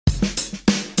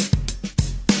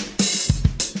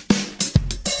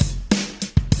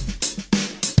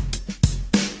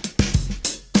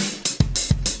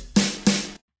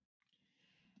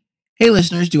Hey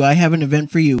listeners, do I have an event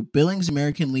for you? Billings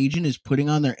American Legion is putting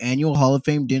on their annual Hall of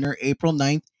Fame dinner April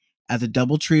 9th at the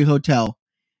Doubletree Hotel.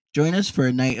 Join us for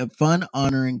a night of fun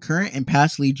honoring current and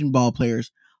past Legion ball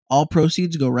players. All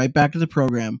proceeds go right back to the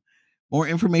program. More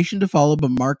information to follow, but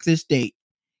mark this date.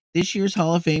 This year's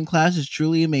Hall of Fame class is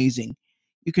truly amazing.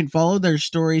 You can follow their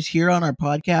stories here on our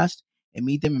podcast and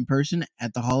meet them in person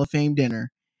at the Hall of Fame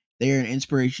dinner. They are an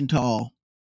inspiration to all.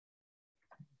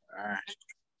 All right.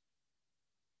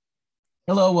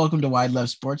 Hello, welcome to Wide Left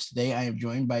Sports. Today I am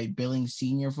joined by Billings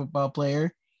senior football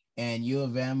player and U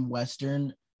of M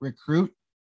Western recruit,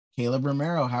 Caleb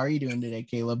Romero. How are you doing today,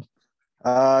 Caleb?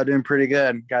 Doing pretty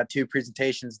good. Got 2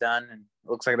 presentations done, and it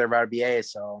looks like they're about to be A,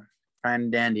 so fine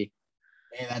and dandy.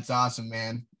 Hey, that's awesome,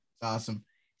 man. It's awesome.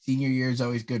 Senior year is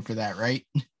always good for that, right?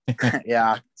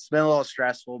 Yeah, it's been a little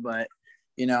stressful, but,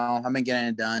 I've been getting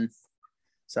it done.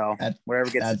 So whatever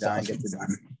gets it done, awesome. gets it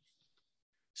done.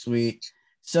 Sweet.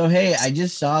 So, hey, I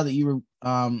just saw that you were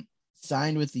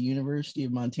signed with the University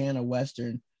of Montana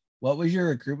Western. What was your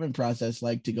recruitment process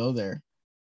like to go there?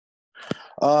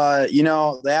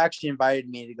 They actually invited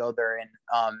me to go there in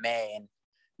May,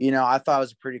 and I thought it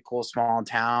was a pretty cool small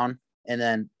town. And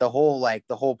then the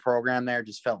whole program there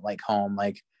just felt like home,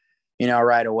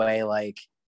 right away, like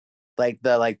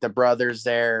the brothers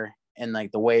there and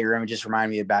like the weight room just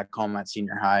reminded me of back home at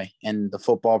senior high, and the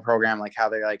football program, like how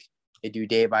they do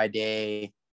day by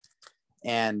day,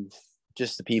 and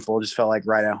just the people just felt like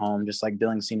right at home, just like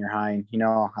Billings Senior High. And,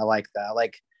 I like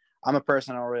that. I'm a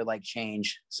person, I don't really like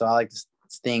change, so I like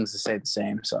things to stay the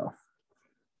same. So.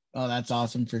 Oh, that's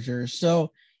awesome for sure.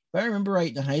 So if I remember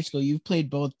right, in high school, you've played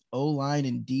both O-line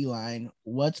and D-line.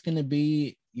 What's going to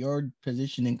be your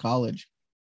position in college?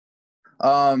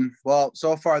 Well,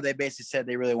 so far they basically said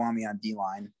they really want me on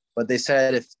D-line, but they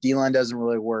said if D-line doesn't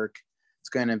really work, it's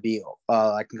going to be,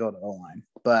 I can go to O-line,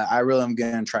 but I really am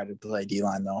going to try to play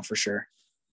D-line though, for sure.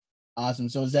 Awesome.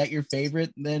 So is that your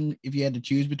favorite then, if you had to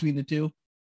choose between the two?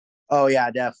 Oh yeah,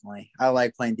 definitely. I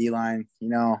like playing D-line.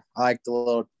 I like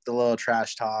the little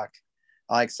trash talk.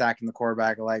 I like sacking the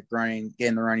quarterback. I like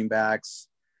getting the running backs,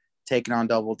 taking on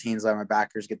double teams, letting my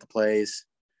backers get the plays.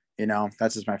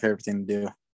 That's just my favorite thing to do.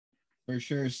 For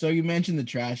sure. So you mentioned the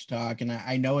trash talk, and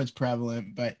I know it's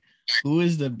prevalent, but who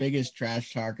is the biggest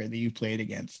trash talker that you've played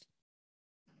against?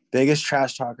 Biggest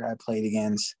trash talker I played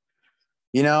against?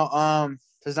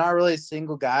 There's not really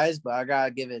single guys, but I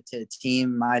gotta give it to a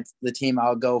team. The team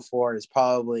I'll go for is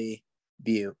probably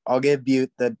Butte. I'll give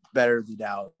Butte the better of the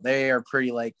doubt. They are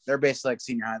they're basically like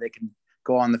senior high. They can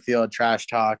go on the field, trash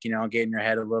talk, get in your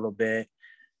head a little bit.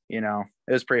 It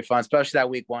was pretty fun, especially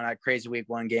that crazy week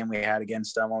 1 game we had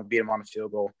against them when we beat them on the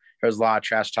field goal. There was a lot of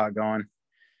trash talk going.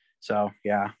 So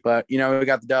yeah, but we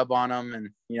got the dub on them, and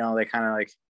they kind of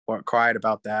weren't quiet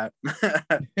about that.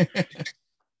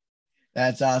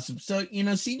 That's awesome. So,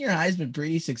 senior high has been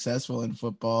pretty successful in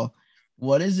football.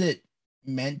 What is it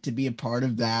meant to be a part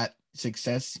of that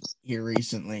success here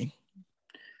recently?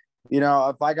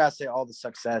 If I gotta say all the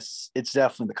success, it's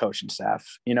definitely the coaching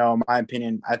staff. In my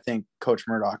opinion, I think Coach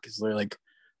Murdoch is literally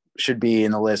should be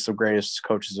in the list of greatest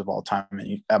coaches of all time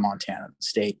at Montana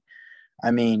State. I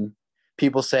mean,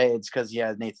 people say it's because he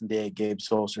has Nathan Day, Gabe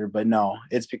Solser, but no,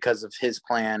 it's because of his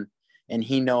plan. And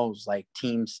he knows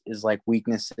teams is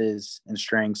weaknesses and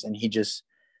strengths, and he just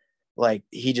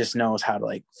knows how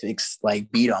to fix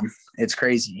beat them. It's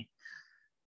crazy.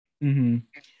 Mm-hmm.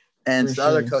 And the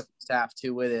other coaching staff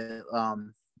too with it.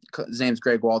 His name's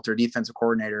Greg Walter, defensive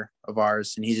coordinator of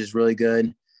ours, and he's just really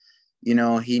good. He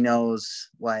knows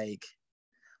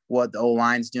what the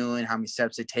O-line's doing, how many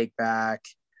steps they take back,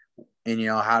 and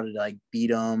how to beat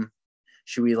them.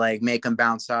 Should we make him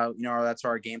bounce out? That's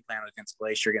our game plan against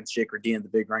Glacier, against Jake Radina, the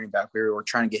big running back. We were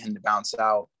trying to get him to bounce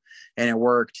out, and it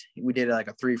worked. We did a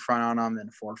 3 front on him, then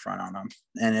a 4 front on him,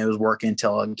 and it was working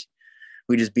until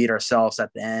we just beat ourselves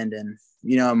at the end. And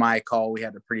my call, we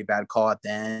had a pretty bad call at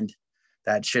the end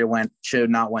that should have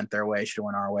not went their way, should have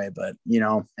went our way. But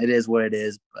it is what it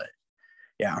is. But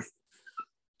yeah.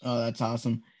 Oh, that's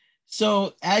awesome.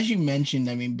 So as you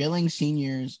mentioned, Billings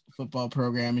Seniors football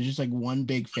program is just one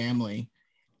big family.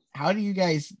 How do you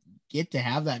guys get to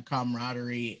have that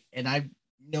camaraderie? And I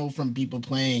know from people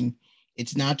playing,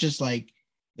 it's not just the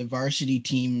varsity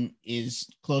team is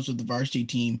close with the varsity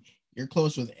team. You're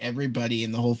close with everybody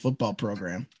in the whole football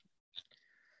program.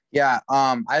 Yeah.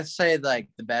 I'd say the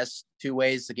best 2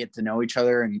 ways to get to know each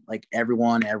other and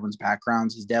everyone's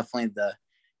backgrounds is definitely the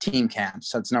team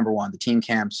camps. That's number 1, the team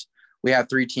camps. We have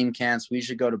 3 team camps. We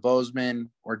usually go to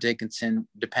Bozeman or Dickinson,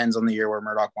 depends on the year where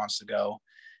Murdoch wants to go.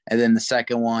 And then the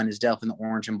second one is definitely the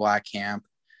orange and black camp.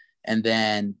 and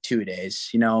then 2 days,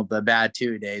 the bad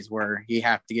 2 days where you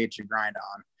have to get your grind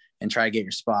on and try to get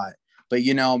your spot. But,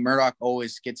 Murdoch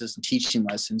always gets us teaching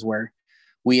lessons where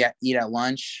we eat at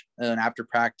lunch and after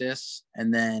practice,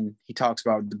 and then he talks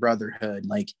about the brotherhood,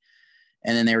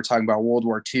 and then they were talking about World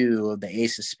War II, the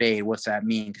Ace of Spades. What's that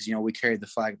mean? Because, we carried the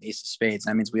flag of the Ace of Spades.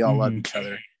 That means we all love each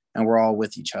other and we're all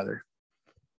with each other.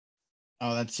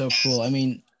 Oh, that's so cool. I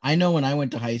mean, I know when I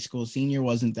went to high school, senior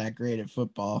wasn't that great at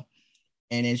football.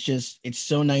 And it's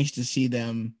so nice to see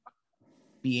them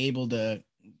be able to,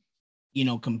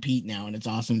 compete now. And it's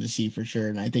awesome to see for sure.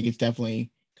 And I think it's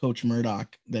definitely Coach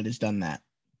Murdoch that has done that.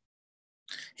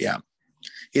 Yeah.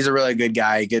 He's a really good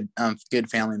guy. Good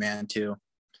family man too.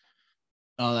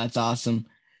 Oh, that's awesome.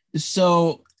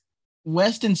 So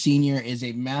West and Senior is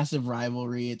a massive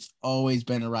rivalry. It's always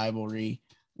been a rivalry.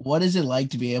 What is it like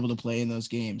to be able to play in those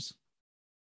games?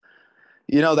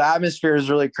 The atmosphere is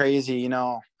really crazy.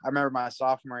 I remember my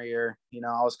sophomore year,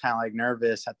 I was kind of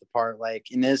nervous at the part,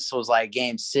 and this was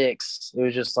game 6. It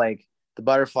was just the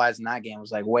butterflies in that game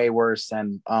was way worse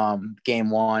than game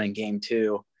 1 and game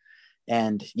 2.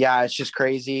 And yeah, it's just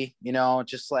crazy,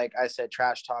 just like I said,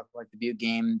 trash talk, the Butte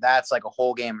game, that's a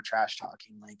whole game of trash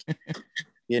talking,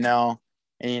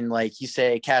 and you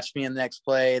say, catch me in the next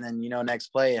play, and then, next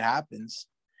play it happens.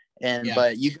 And, yeah.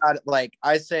 But you got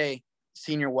I say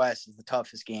Senior West is the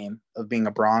toughest game of being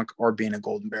a Bronc or being a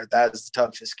Golden Bear. That is the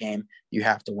toughest game you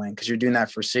have to win because you're doing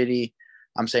that for city.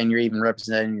 I'm saying you're even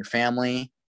representing your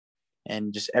family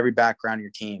and just every background of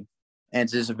your team. And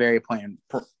it's just a very important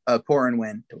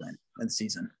win to win in the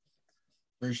season.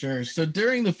 For sure. So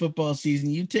during the football season,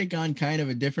 you take on kind of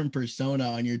a different persona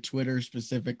on your Twitter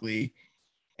specifically,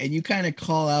 and you kind of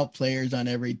call out players on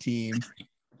every team.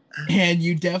 And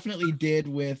you definitely did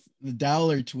with the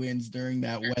Dowler twins during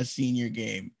that West Senior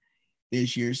game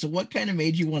this year. So what kind of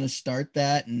made you want to start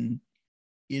that? And,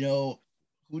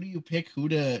 who do you pick who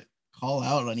to call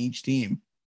out on each team?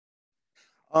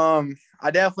 I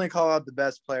definitely call out the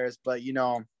best players, but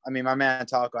my man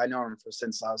Taco, I know him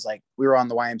since I was we were on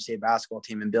the YMCA basketball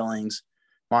team in Billings,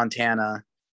 Montana.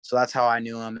 So that's how I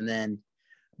knew him. And then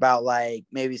about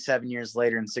maybe 7 years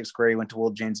later in 6th grade, we went to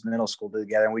Will James Middle School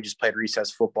together, and we just played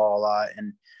recess football a lot.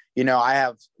 And, I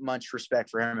have much respect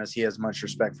for him as he has much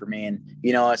respect for me. And,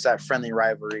 it's that friendly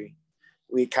rivalry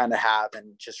we kind of have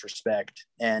and just respect.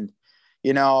 And,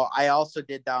 I also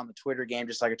did that on the Twitter game,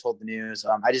 just like I told the news.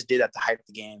 I just did that to hype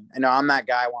the game. I know I'm that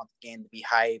guy. I want the game to be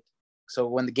hyped. So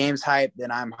when the game's hyped,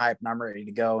 then I'm hyped and I'm ready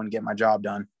to go and get my job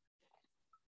done.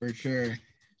 For sure.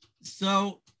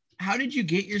 So how did you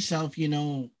get yourself,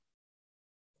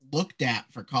 looked at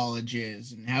for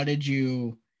colleges, and how did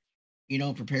you,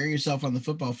 prepare yourself on the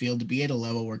football field to be at a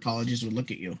level where colleges would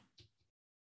look at you?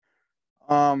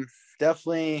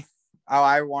 Definitely how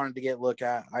I wanted to get looked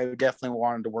at. I definitely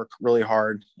wanted to work really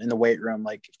hard in the weight room.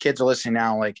 If kids are listening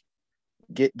now,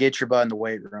 get your butt in the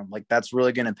weight room. That's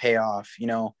really going to pay off,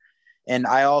 And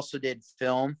I also did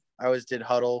film. I always did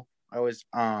huddle. I always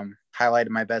highlighted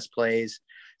my best plays.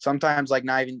 Sometimes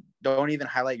don't even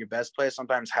highlight your best plays.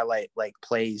 Sometimes highlight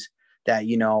plays that,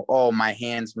 oh, my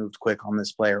hands moved quick on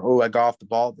this player. Oh, I got off the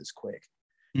ball this quick.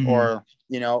 Mm-hmm. Or,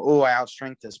 oh, I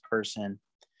outstrength this person.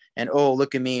 And, oh,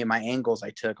 look at me, my angles I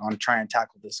took on trying to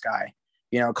tackle this guy.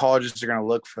 Colleges are going to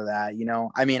look for that.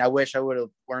 I wish I would have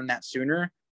learned that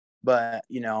sooner, but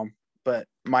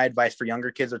my advice for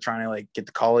younger kids are trying to get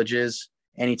the colleges,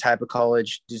 any type of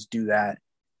college, just do that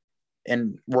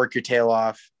and work your tail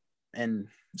off and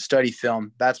study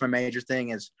film. That's my major thing,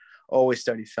 is always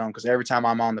study film, because every time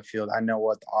I'm on the field, I know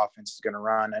what the offense is going to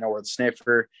run. I know where the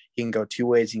sniffer, he can go 2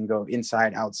 ways. He can go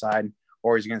inside, outside,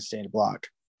 or he's going to stay in the block.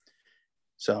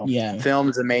 So yeah, film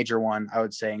is a major one, I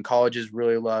would say. And colleges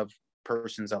really love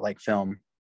persons that like film.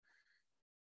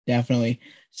 Definitely.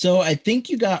 So I think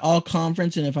you got all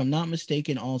conference, and if I'm not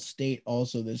mistaken, all state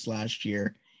also this last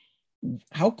year.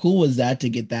 How cool was that to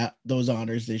get those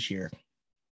honors this year?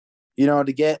 To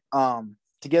get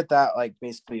that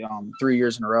basically 3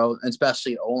 years in a row, and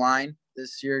especially O-line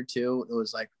this year too. It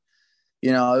was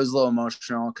it was a little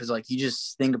emotional, because you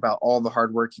just think about all the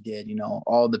hard work you did,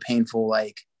 all the painful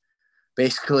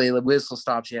basically the whistle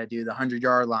stops you had to do, the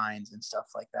 100-yard lines and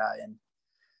stuff like that. And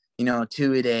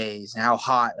 2-a-days, and how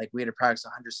hot, we had to practice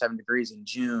 107 degrees in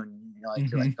June.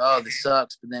 You're oh, this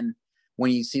sucks. But then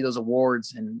when you see those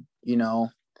awards and,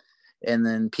 and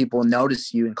then people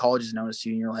notice you and colleges notice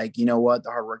you, and you're like, you know what, the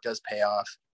hard work does pay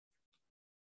off.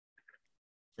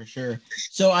 For sure.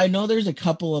 So I know there's a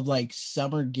couple of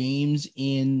summer games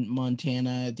in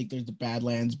Montana. I think there's the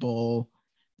Badlands Bowl,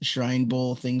 the Shrine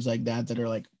Bowl, things like that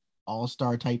are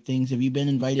all-star type things. Have you been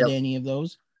invited to any of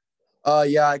those?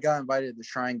 Yeah, I got invited to the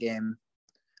Shrine game.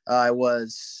 I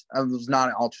was not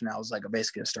an alternate. I was like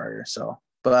basically a starter. So,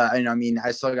 but I mean,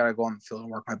 I still got to go on the field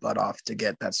and work my butt off to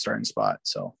get that starting spot.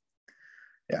 So,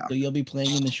 yeah. So you'll be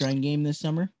playing in the Shrine game this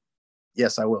summer?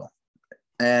 Yes, I will.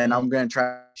 And I'm going to try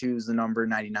to choose the number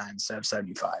 99 instead of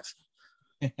 75.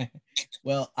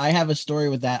 Well, I have a story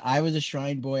with that. I was a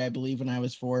Shrine boy, I believe, when I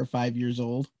was 4 or 5 years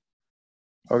old.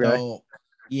 Okay. So,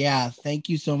 yeah, thank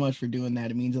you so much for doing that.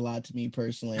 It means a lot to me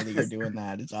personally that you're doing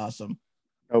that. It's awesome.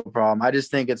 No problem. I just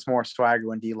think it's more swagger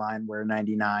when D-line wear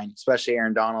 99, especially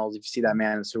Aaron Donald. If you see that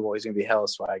man in the Super Bowl, he's going to be hella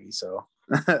swaggy. So,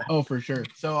 oh, for sure.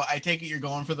 So I take it you're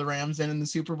going for the Rams then in the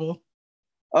Super Bowl?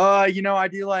 I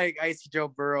do like Icy Joe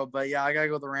Burrow, but yeah, I got to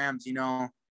go with the Rams.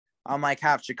 I'm like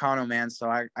half Chicano, man. So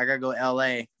I got to go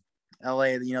LA.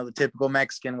 LA, the typical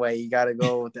Mexican way. You got to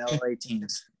go with the LA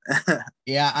teams.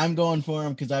 Yeah, I'm going for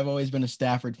him because I've always been a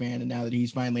Stafford fan. And now that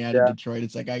he's finally out of Detroit,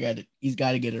 it's like he's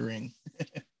got to get a ring.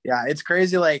 Yeah, it's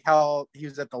crazy like how he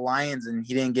was at the Lions and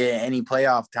he didn't get any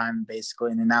playoff time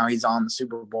basically, and then now he's on the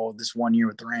Super Bowl this 1 year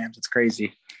with the Rams. It's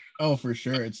crazy. Oh, for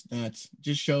sure. It's nuts.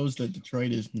 Just shows that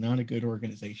Detroit is not a good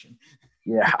organization.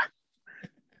 Yeah.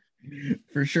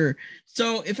 For sure.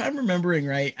 So if I'm remembering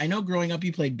right, I know growing up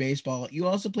you played baseball. You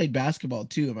also played basketball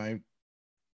too,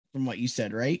 from what you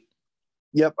said, right?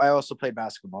 Yep, I also played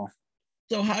basketball.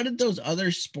 So how did those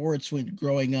other sports when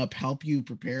growing up help you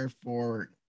prepare for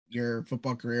your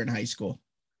football career in high school?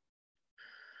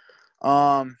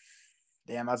 Damn,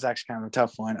 that's actually kind of a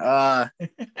tough one.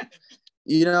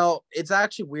 It's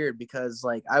actually weird because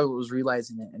like I was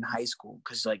realizing it in high school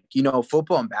because like,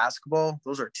 football and basketball,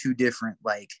 those are two different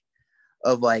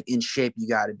in shape you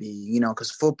got to be,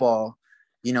 because football,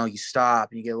 you stop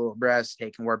and you get a little breath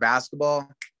taken, where basketball,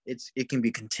 it can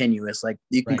be continuous. Like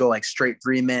you can go like straight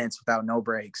 3 minutes without no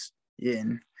breaks.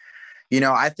 And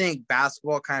I think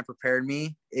basketball kind of prepared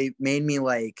me. It made me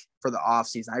for the off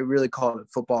season. I really called it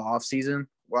football off season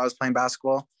while I was playing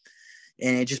basketball.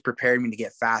 And it just prepared me to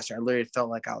get faster. I literally felt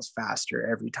like I was faster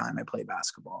every time I played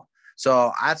basketball.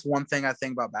 So that's one thing I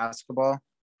think about basketball.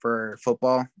 For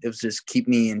football, it was just keep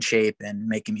me in shape and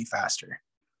making me faster.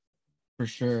 For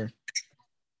sure.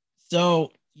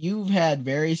 So you've had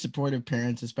very supportive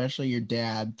parents, especially your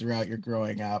dad, throughout your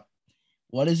growing up.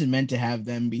 What is it meant to have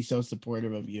them be so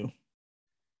supportive of you?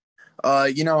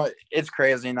 It's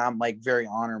crazy, and I'm very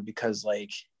honored because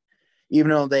even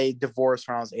though they divorced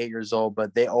when I was 8 years old,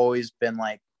 but they always been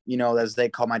as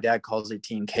my dad calls it,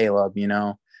 Team Caleb.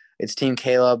 It's Team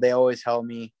Caleb. They always help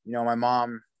me. My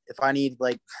mom, if I need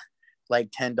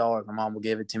 $10, my mom will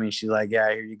give it to me. She's like,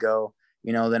 yeah, here you go.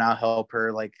 Then I'll help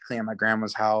her clean my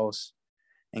grandma's house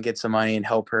and get some money and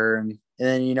help her. And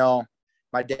then,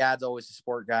 my dad's always a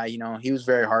sport guy. He was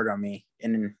very hard on me.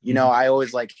 And, I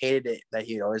always hated it that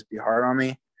he'd always be hard on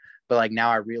me. But now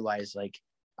I realize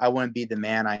I wouldn't be the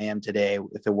man I am today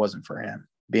if it wasn't for him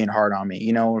being hard on me.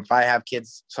 If I have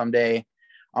kids someday,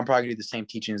 I'm probably gonna do the same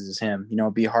teachings as him,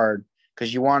 be hard,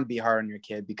 because you want to be hard on your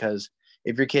kid, because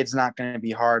if your kid's not going to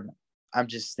be hard, I'm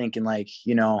just thinking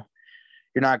you're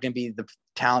not going to be the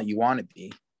talent you want to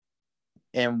be.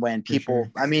 And when people,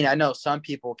 I mean, I know some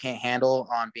people can't handle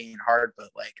on being hard, but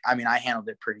I handled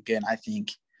it pretty good. And I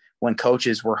think when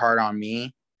coaches were hard on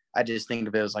me, I just think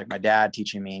of it as my dad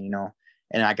teaching me,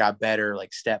 and I got better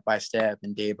step by step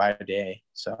and day by day.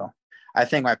 So I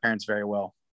thank my parents very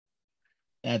well.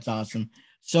 That's awesome.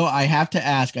 So I have to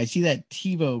ask, I see that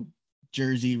Tebow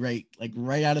jersey right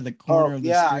out of the corner of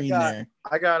the screen there.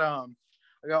 I got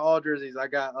all jerseys. I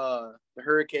got the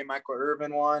Hurricane Michael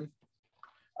Irvin one.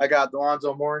 I got the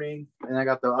Lonzo Mourning, and I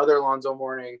got the other Lonzo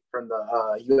Mourning from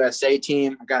the USA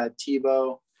team. I got a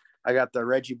Tebow. I got the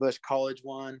Reggie Bush college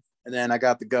one, and then I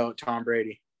got the GOAT Tom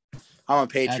Brady. I'm a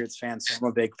Patriots fan, so I'm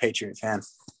a big Patriot fan.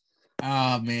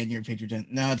 Oh man, you're a Patriot fan.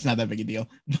 No, it's not that big a deal.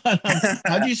 But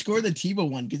how'd you score the Tebow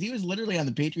one? Because he was literally on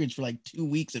the Patriots for 2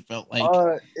 weeks. It felt like.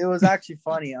 It was actually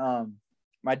funny.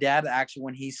 My dad actually,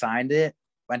 when he signed it,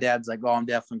 my dad's like, "Oh, I'm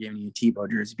definitely giving you a Tebow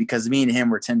jersey," because me and him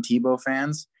were Tim Tebow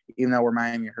fans. Even though we're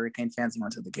Miami Hurricane fans, he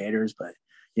went to the Gators, but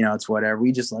it's whatever.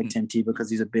 We just like Tim Tebow because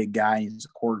he's a big guy. He's a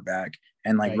quarterback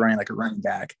and running like a running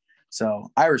back.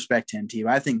 So I respect Tim Tebow.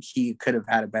 I think he could have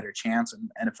had a better chance in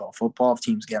NFL football if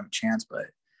teams gave him a chance, but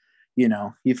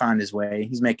he found his way.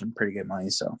 He's making pretty good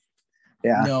money. So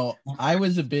yeah. No, I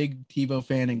was a big Tebow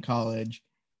fan in college,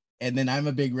 and then I'm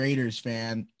a big Raiders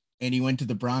fan, and he went to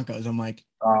the Broncos. I'm like,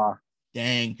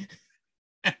 dang.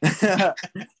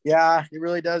 Yeah, he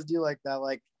really does do like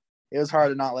that. It was hard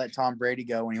to not let Tom Brady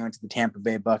go when he went to the Tampa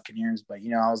Bay Buccaneers. But,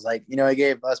 I was like, he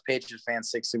gave us Patriots fans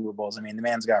 6 Super Bowls. I mean, the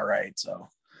man's got right. So,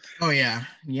 Oh yeah.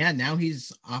 Yeah, now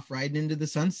he's off riding into the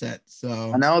sunset. I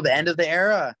So know the end of the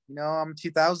era. I'm a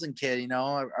 2000 kid.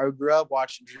 I grew up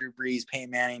watching Drew Brees, Peyton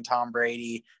Manning, Tom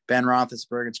Brady, Ben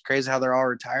Roethlisberger. It's crazy how they're all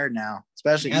retired now,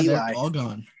 especially yeah, they're Eli. all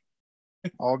gone.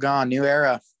 All gone. New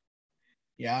era.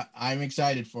 Yeah, I'm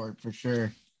excited for it for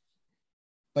sure.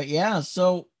 But yeah,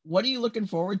 so what are you looking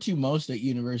forward to most at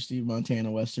University of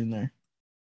Montana Western there?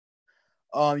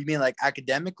 You mean like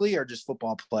academically or just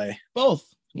football play? Both.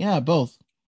 Yeah, both.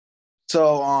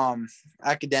 So,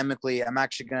 academically, I'm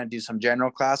actually going to do some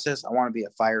general classes. I want to be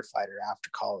a firefighter after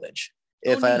college.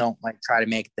 Oh, If I neat. don't try to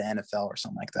make the NFL or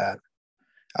something like that,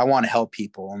 I want to help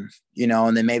people, and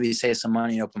then maybe save some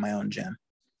money and open my own gym.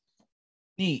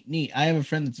 Neat, neat. I have a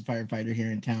friend that's a firefighter here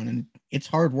in town, and it's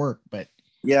hard work, but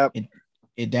Yep.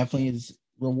 it definitely is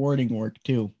rewarding work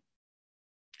too.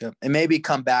 Yep. And maybe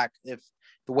come back if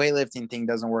the weightlifting thing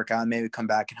doesn't work out. Maybe come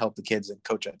back and help the kids and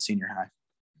coach at senior high.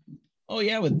 Oh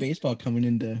yeah, with baseball coming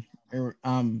into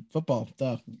football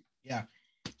stuff. Yeah.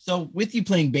 So with you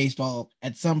playing baseball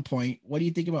at some point, what do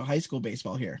you think about high school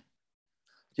baseball here?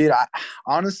 Dude,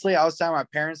 honestly, I was telling my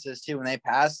parents this too when they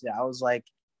passed it. I was like,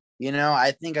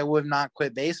 I think I would have not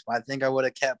quit baseball. I think I would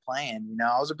have kept playing.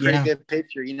 I was a pretty good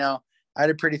pitcher. I had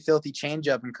a pretty filthy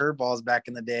changeup and curveballs back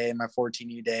in the day in my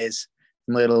 14U days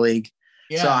in Little League.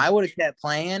 Yeah. So I would have kept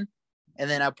playing, and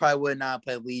then I probably would not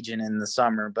play Legion in the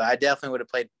summer, but I definitely would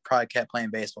have probably kept playing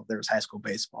baseball if there was high school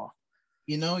baseball.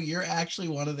 You're actually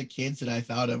one of the kids that I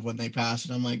thought of when they passed,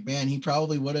 and I'm like, man, he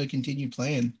probably would have continued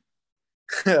playing.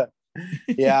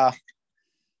 Yeah.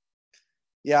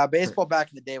 Yeah, baseball back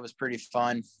in the day was pretty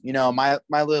fun. My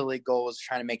little league goal was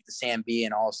trying to make the Sam B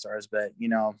and All Stars, but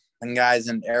and guys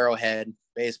in Arrowhead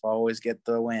baseball always get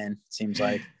the win. Seems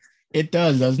like it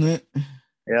does, doesn't it?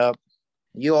 Yep.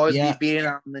 You always be beating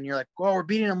them, and then you're like, "Oh, we're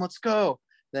beating them. Let's go."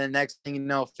 Then next thing you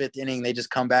know, fifth inning, they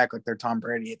just come back like they're Tom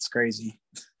Brady. It's crazy.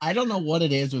 I don't know what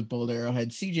it is with Boulder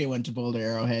Arrowhead. CJ went to Boulder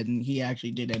Arrowhead, and he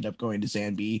actually did end up going to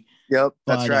San B. Yep,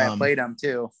 that's right. I played him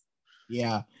too.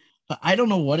 Yeah. I don't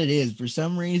know what it is. For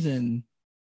some reason,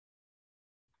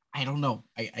 I don't know.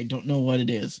 I don't know what it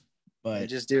is, but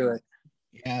just do it.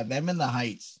 Yeah, them in the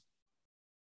Heights.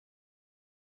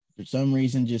 For some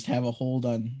reason, just have a hold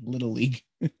on Little League.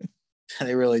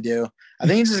 They really do. I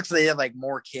think it's just because they have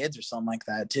more kids or something like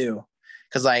that too.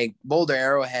 Because Boulder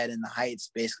Arrowhead and the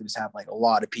Heights basically just have a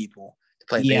lot of people to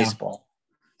play baseball.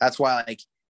 That's why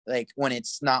when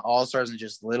it's not all stars and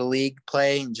just Little League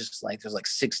play, and just there's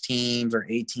 6 teams or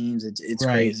 8 teams, it's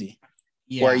right. Crazy.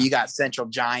 Yeah. Where you got Central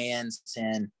Giants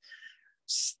and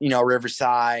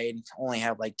Riverside only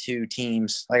have 2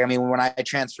 teams. When I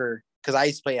transfer, because I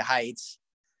used to play at Heights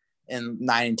in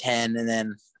 9 and 10, and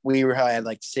then we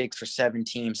had 6 or 7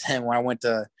 teams. And when I went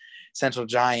to Central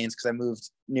Giants, because I moved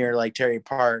near Terry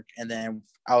Park, and then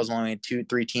I was only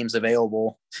 2-3 teams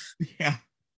available. Yeah.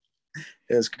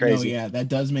 It was crazy. Yeah, that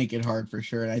does make it hard for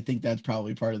sure. And I think that's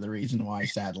probably part of the reason why,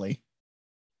 sadly.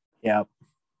 Yeah.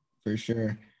 For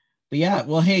sure. But yeah,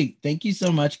 well, hey, thank you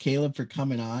so much, Caleb, for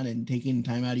coming on and taking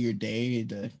time out of your day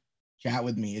to chat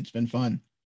with me. It's been fun.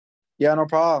 Yeah, no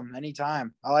problem.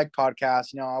 Anytime. I like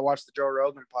podcasts. I watched the Joe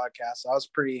Rogan podcast. So I was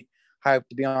pretty hyped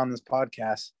to be on this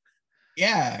podcast.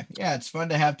 Yeah, it's fun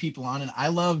to have people on, and I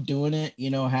love doing it,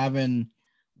 having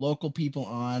local people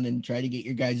on and try to get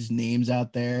your guys' names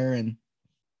out there, and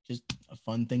just a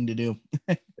fun thing to do.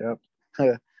 Yep.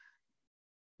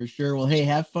 For sure. Well, hey,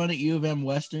 have fun at U of M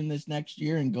Western this next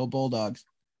year, and go Bulldogs.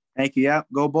 Thank you. Yeah,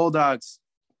 go Bulldogs.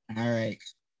 All right.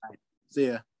 See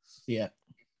ya. See ya.